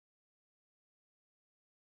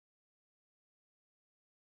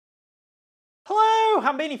Hello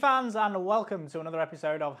Hambini fans and welcome to another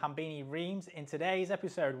episode of Hambini Reams. In today's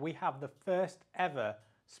episode we have the first ever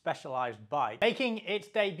specialised bike. Making its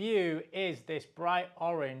debut is this bright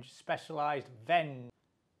orange specialised Venge.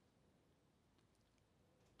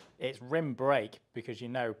 It's rim brake because you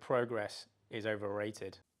know progress is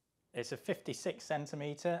overrated. It's a 56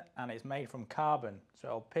 centimetre and it's made from carbon, so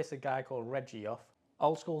it'll piss a guy called Reggie off.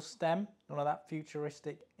 Old school stem, none of that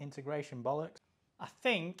futuristic integration bollocks. I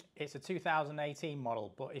think it's a 2018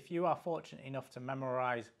 model, but if you are fortunate enough to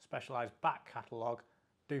memorise Specialised back catalogue,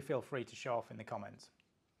 do feel free to show off in the comments.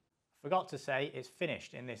 Forgot to say it's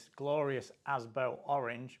finished in this glorious Asbo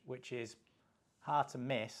orange, which is hard to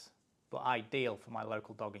miss, but ideal for my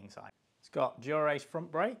local dogging site. It's got Dura-Ace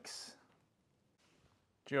front brakes,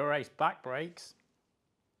 Dura-Ace back brakes,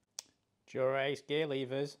 Dura-Ace gear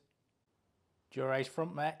levers, Dura-Ace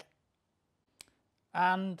front mech,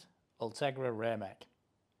 and Ultegra rear mech.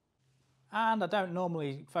 And I don't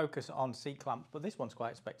normally focus on seat clamps, but this one's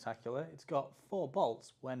quite spectacular. It's got 4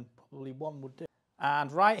 bolts when probably one would do.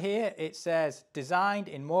 And right here it says designed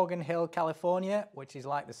in Morgan Hill, California, which is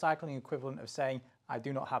like the cycling equivalent of saying I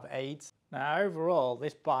do not have AIDS. Now overall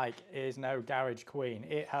this bike is no garage queen.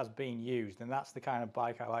 It has been used, and that's the kind of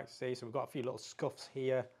bike I like to see. So we've got a few little scuffs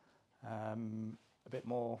here, a bit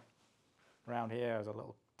more around here. There's a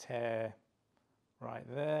little tear right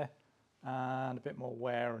there, and a bit more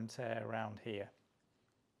wear and tear around here.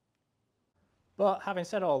 But having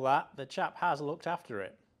said all that, the chap has looked after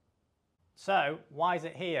it. So why is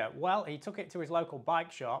it here? Well, he took it to his local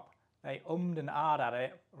bike shop, they ummed and ahed at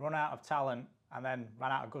it, run out of talent, and then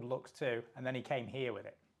ran out of good looks too, and then he came here with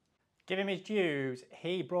it. Give him his dues,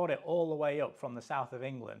 he brought it all the way up from the south of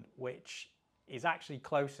England, which is actually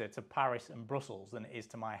closer to Paris and Brussels than it is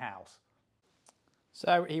to my house.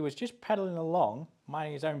 So he was just pedalling along,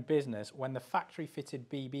 minding his own business, when the factory fitted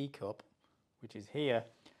BB cup, which is here,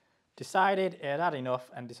 decided it had had enough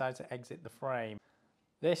and decided to exit the frame.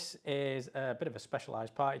 This is a bit of a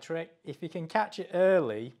specialised party trick. If you can catch it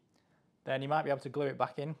early, then you might be able to glue it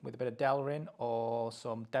back in with a bit of Delrin or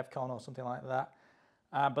some Devcon or something like that.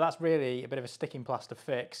 But that's really a bit of a sticking plaster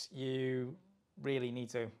fix. You really need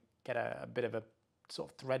to get a bit of a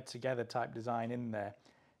sort of thread together type design in there.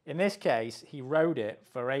 In this case, he rode it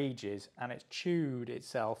for ages and it's chewed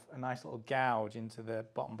itself a nice little gouge into the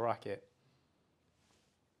bottom bracket.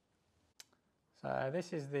 So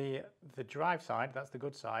this is the drive side, that's the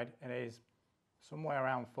good side. It is somewhere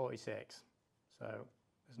around 46. So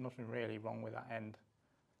there's nothing really wrong with that end.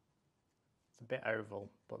 It's a bit oval,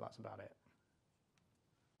 but that's about it.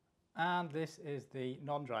 And this is the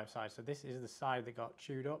non-drive side. So this is the side that got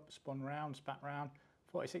chewed up, spun round, spat round.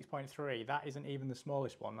 46.3, that isn't even the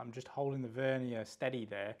smallest one. I'm just holding the vernier steady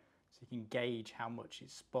there so you can gauge how much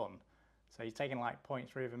it's spun. So you're taking like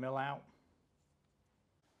 0.3 of a mil out.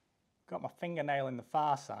 Got my fingernail in the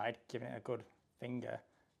far side, giving it a good finger.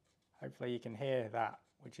 Hopefully you can hear that,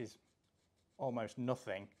 which is almost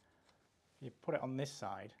nothing. If you put it on this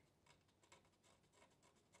side,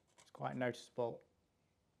 it's quite noticeable.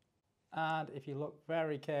 And if you look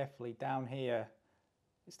very carefully down here,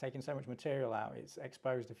 it's taken so much material out, it's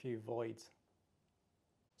exposed a few voids.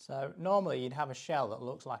 So normally you'd have a shell that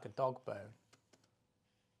looks like a dog bone.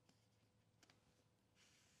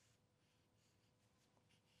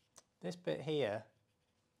 This bit here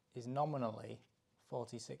is nominally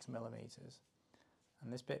 46 millimeters.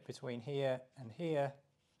 And this bit between here and here,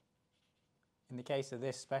 in the case of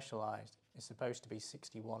this specialised, is supposed to be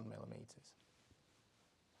 61 millimeters.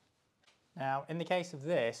 Now, in the case of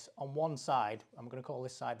this, on one side, I'm going to call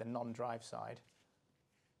this side the non-drive side,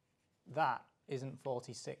 that isn't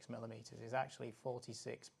 46 millimeters, it's actually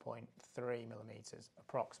 46.3 millimeters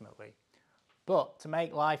approximately. But to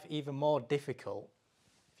make life even more difficult,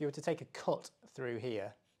 if you were to take a cut through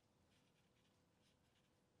here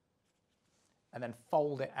and then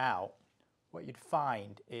fold it out, what you'd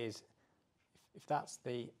find is, if that's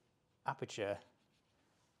the aperture,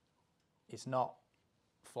 it's not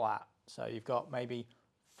flat. So you've got maybe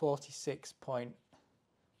 46.3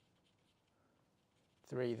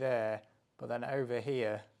 there, but then over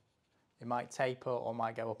here it might taper or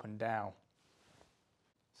might go up and down.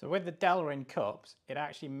 So with the Delrin cups, it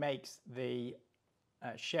actually makes the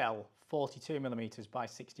shell 42 millimeters by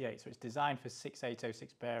 68, so it's designed for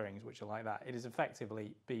 6806 bearings, which are like that. It is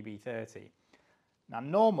effectively BB30. Now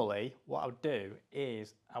normally what I would do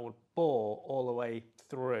is I would bore all the way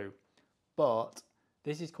through, but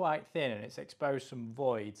this is quite thin and it's exposed some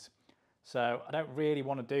voids. So I don't really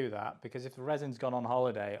want to do that because if the resin's gone on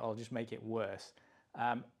holiday, I'll just make it worse.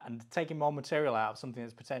 And taking more material out of something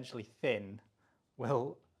that's potentially thin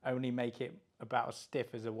will only make it about as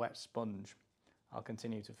stiff as a wet sponge. I'll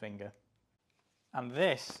continue to finger. And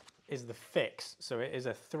this is the fix. So it is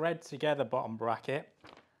a thread together bottom bracket.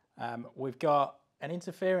 We've got an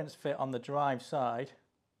interference fit on the drive side,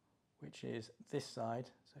 which is this side,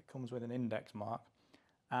 so it comes with an index mark.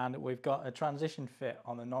 And we've got a transition fit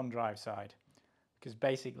on the non-drive side, because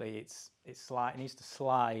basically it needs to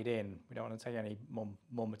slide in. We don't want to take any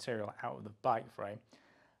more material out of the bike frame.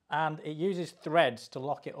 And it uses threads to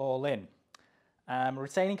lock it all in.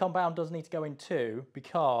 Retaining compound does need to go in too,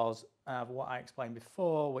 because of what I explained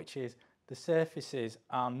before, which is the surfaces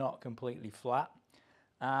are not completely flat.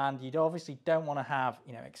 And you obviously don't want to have,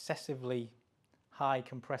 excessively high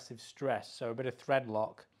compressive stress, so a bit of thread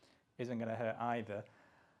lock isn't going to hurt either.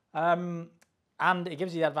 And it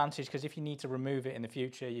gives you the advantage because if you need to remove it in the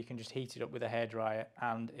future, you can just heat it up with a hairdryer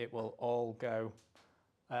and it will all go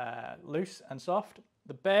loose and soft.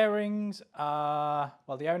 The bearings are,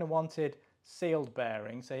 well, the owner wanted sealed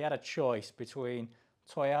bearings, so he had a choice between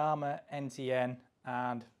Toyama, NTN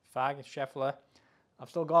and Fag, Scheffler. I've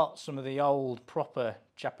still got some of the old proper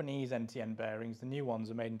Japanese NTN bearings. The new ones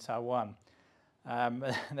are made in Taiwan.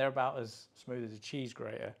 They're about as smooth as a cheese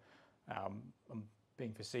grater. I'm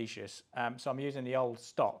being facetious. So I'm using the old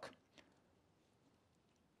stock.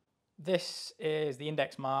 This is the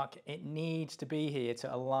index mark. It needs to be here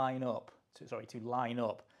to line up.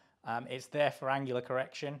 It's there for angular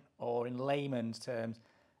correction, or in layman's terms,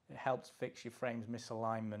 it helps fix your frame's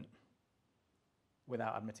misalignment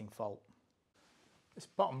without admitting fault. This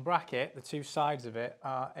bottom bracket, the two sides of it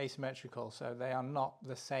are asymmetrical, so they are not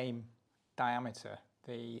the same diameter.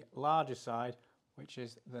 The larger side, which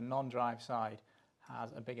is the non-drive side,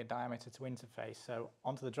 has a bigger diameter to interface, so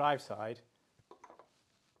onto the drive side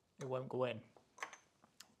it won't go in,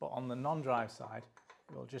 but on the non-drive side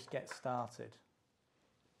it will just get started.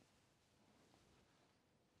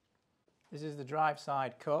 This is the drive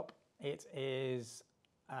side cup. It is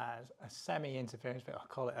a semi-interference fit. I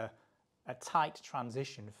call it a tight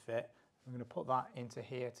transition fit. I'm going to put that into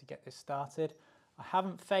here to get this started. I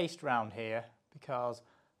haven't faced round here because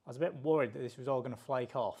I was a bit worried that this was all going to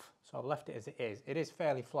flake off, so I've left it as it is. It is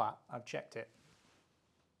fairly flat, I've checked it.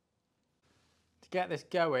 To get this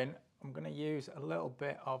going, I'm going to use a little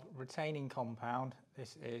bit of retaining compound.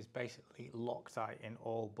 This is basically Loctite in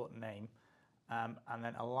all but name. And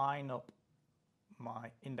then align up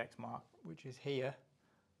my index mark, which is here,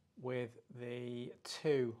 with the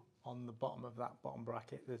 2 on the bottom of that bottom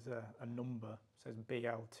bracket. There's a number, it says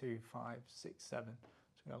BL2567. So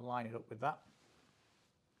I'm going to line it up with that.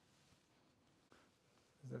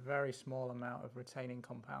 There's a very small amount of retaining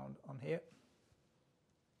compound on here.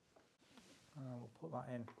 And we'll put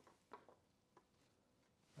that in.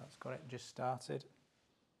 That's got it just started.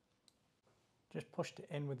 Just pushed it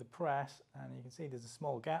in with the press, and you can see there's a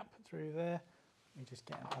small gap through there. You just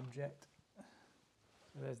get an object.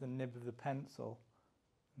 So there's the nib of the pencil,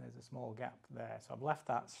 and there's a small gap there. So I've left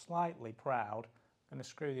that slightly proud. I'm going to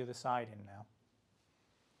screw the other side in now.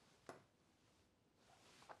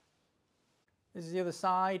 This is the other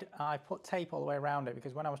side. I put tape all the way around it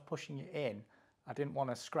because when I was pushing it in, I didn't want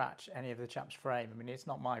to scratch any of the chap's frame. I mean, it's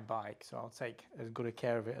not my bike, so I'll take as good a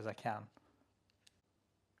care of it as I can.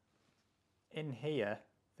 In here,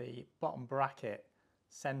 the bottom bracket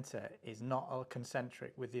centre is not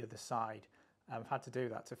concentric with the other side. I've had to do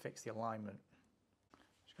that to fix the alignment.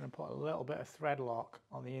 Just going to put a little bit of thread lock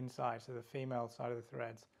on the inside, so the female side of the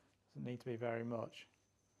threads doesn't need to be very much.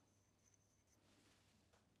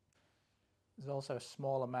 There's also a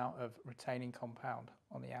small amount of retaining compound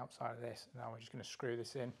on the outside of this. Now we're just going to screw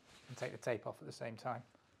this in and take the tape off at the same time.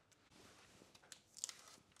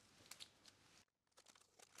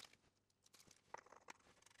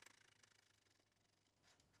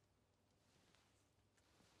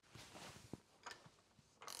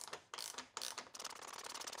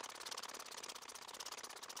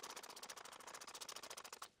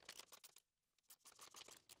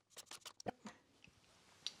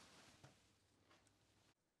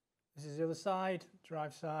 This is the other side,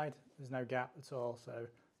 drive side. There's no gap at all, so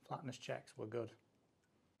flatness checks were good.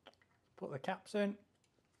 Put the caps in.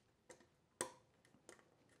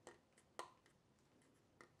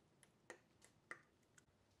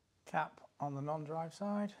 Cap on the non-drive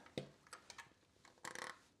side.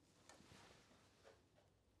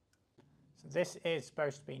 So this is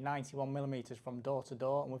supposed to be 91mm from door to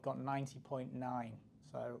door, and we've got 90.9,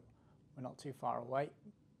 so we're not too far away,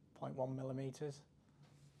 0.1mm.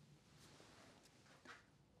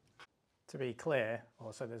 To be clear,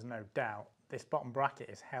 or so there's no doubt, this bottom bracket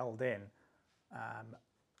is held in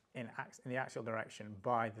the axial direction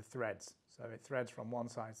by the threads. So it threads from one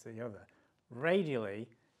side to the other. Radially,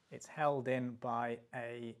 it's held in by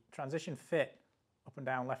a transition fit up and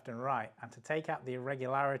down, left and right, and to take out the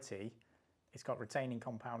irregularity, it's got retaining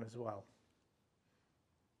compound as well.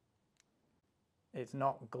 It's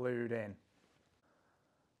not glued in.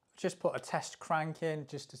 Just put a test crank in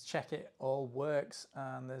just to check it all works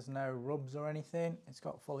and there's no rubs or anything. It's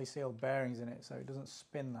got fully sealed bearings in it, so it doesn't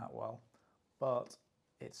spin that well, but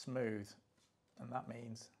it's smooth, and that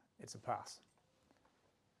means it's a pass.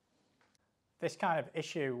 This kind of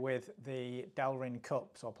issue with the Delrin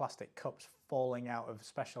cups or plastic cups falling out of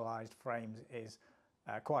specialised frames is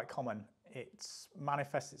quite common. It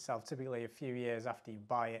manifests itself typically a few years after you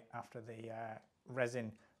buy it, after the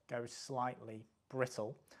resin goes slightly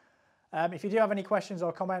brittle. If you do have any questions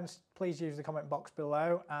or comments, please use the comment box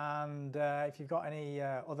below, and if you've got any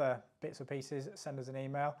other bits or pieces, send us an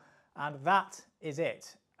email. And that is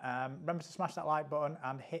it. Remember to smash that like button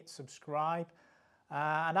and hit subscribe.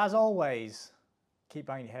 And as always, keep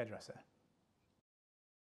banging your hairdresser.